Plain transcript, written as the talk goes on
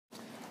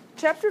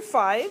Chapter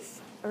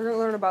 5, we're going to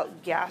learn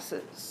about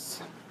gases.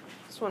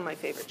 It's one of my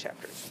favorite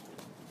chapters.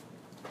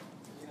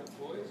 You have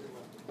boys or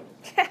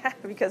what? Yeah,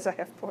 because I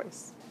have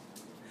boys.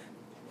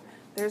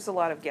 There's a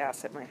lot of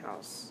gas at my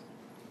house.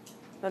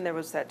 And there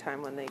was that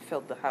time when they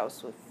filled the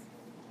house with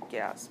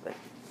gas. But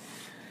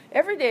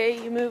every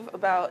day you move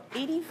about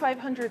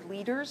 8,500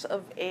 liters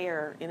of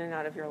air in and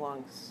out of your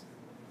lungs.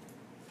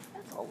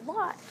 That's a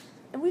lot.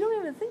 And we don't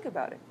even think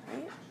about it,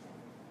 right?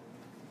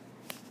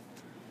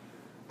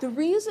 The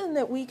reason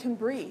that we can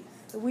breathe,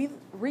 the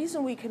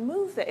reason we can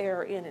move the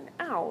air in and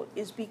out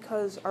is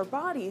because our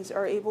bodies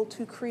are able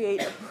to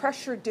create a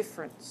pressure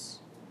difference.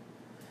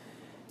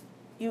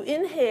 You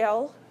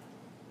inhale,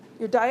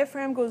 your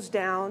diaphragm goes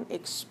down,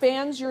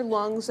 expands your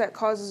lungs, that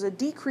causes a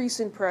decrease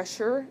in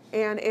pressure,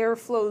 and air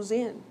flows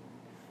in.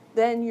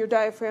 Then your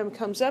diaphragm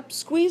comes up,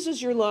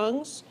 squeezes your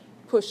lungs,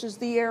 pushes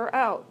the air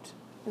out.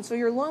 And so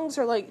your lungs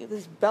are like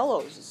this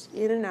bellows,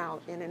 in and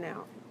out, in and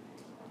out.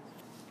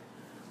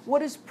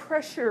 What is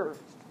pressure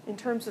in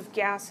terms of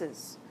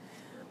gases?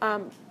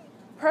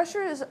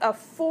 Pressure is a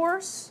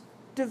force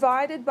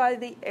divided by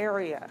the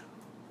area.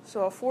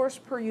 So a force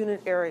per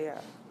unit area.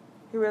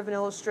 Here we have an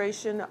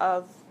illustration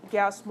of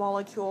gas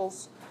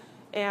molecules,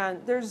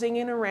 and they're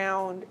zinging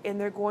around, and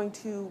they're going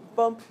to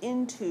bump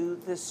into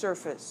this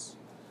surface.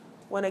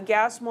 When a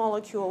gas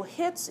molecule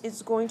hits,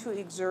 it's going to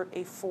exert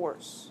a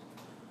force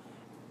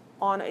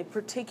on a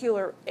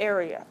particular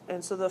area.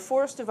 And so the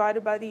force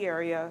divided by the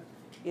area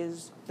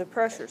is the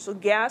pressure. So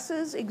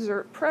gases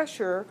exert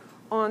pressure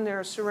on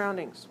their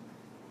surroundings.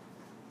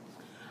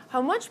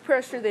 How much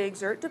pressure they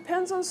exert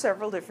depends on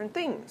several different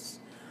things.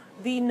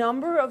 The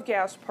number of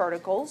gas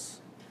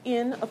particles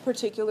in a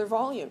particular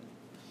volume.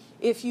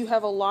 If you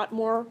have a lot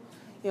more,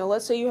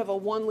 let's say you have a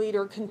 1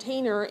 liter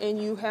container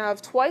and you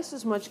have twice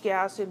as much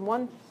gas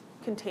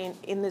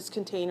in this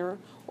container,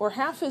 or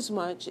half as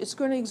much, it's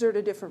going to exert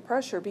a different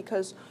pressure,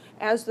 because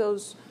as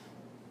those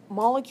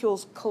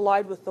molecules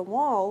collide with the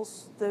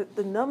walls,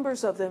 the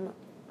numbers of them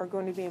are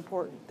going to be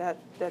important. That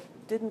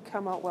didn't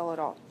come out well at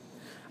all.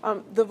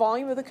 The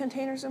volume of the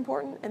container is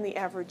important, and the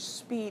average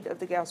speed of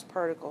the gas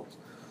particles.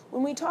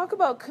 When we talk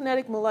about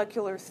kinetic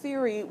molecular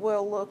theory,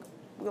 we'll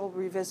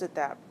revisit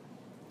that.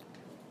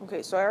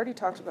 Okay, so I already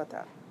talked about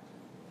that.